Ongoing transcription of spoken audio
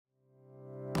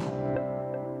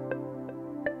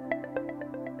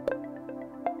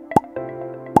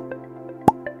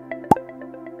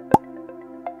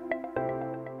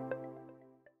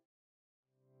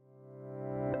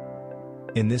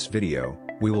In this video,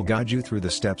 we will guide you through the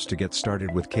steps to get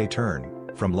started with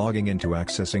KTern, from logging in to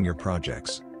accessing your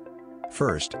projects.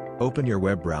 First, open your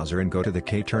web browser and go to the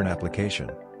KTern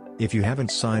application. If you haven't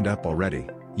signed up already,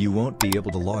 you won't be able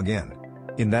to log in.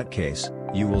 In that case,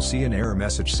 you will see an error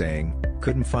message saying,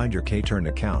 "Couldn't find your KTern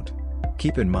account."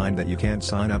 Keep in mind that you can't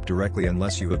sign up directly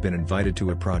unless you have been invited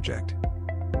to a project.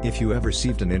 If you have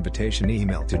received an invitation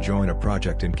email to join a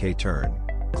project in KTern,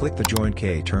 click the Join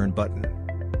KTern button.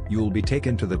 You will be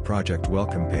taken to the project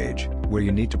welcome page, where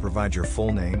you need to provide your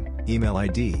full name, email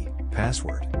ID,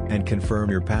 password, and confirm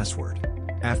your password.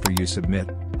 After you submit,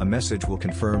 a message will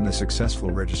confirm the successful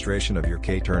registration of your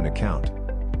KTern account.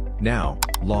 Now,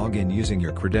 log in using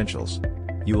your credentials.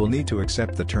 You will need to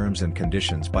accept the terms and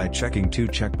conditions by checking 2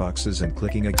 checkboxes and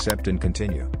clicking Accept and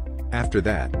Continue. After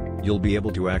that, you'll be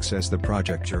able to access the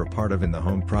project you're a part of in the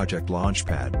Home Project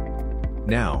Launchpad.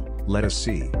 Now, let us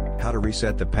see how to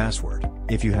reset the password,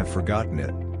 if you have forgotten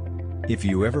it. If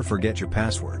you ever forget your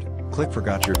password, click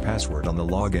Forgot Your Password on the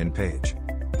login page.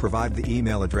 Provide the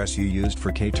email address you used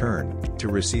for KTern to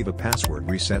receive a password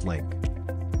reset link.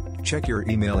 Check your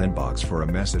email inbox for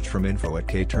a message from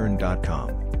info@KTern.com.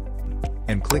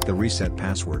 And click the Reset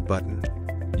Password button.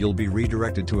 You'll be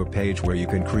redirected to a page where you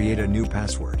can create a new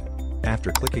password.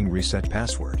 After clicking Reset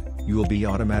Password, you will be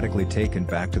automatically taken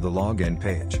back to the login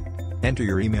page. Enter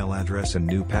your email address and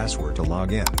new password to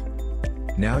log in.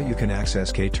 Now you can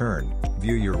access KTern,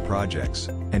 view your projects,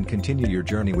 and continue your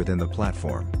journey within the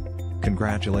platform.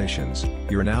 Congratulations,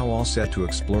 you're now all set to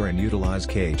explore and utilize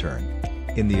KTern.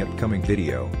 In the upcoming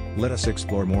video, let us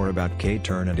explore more about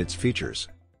KTern and its features.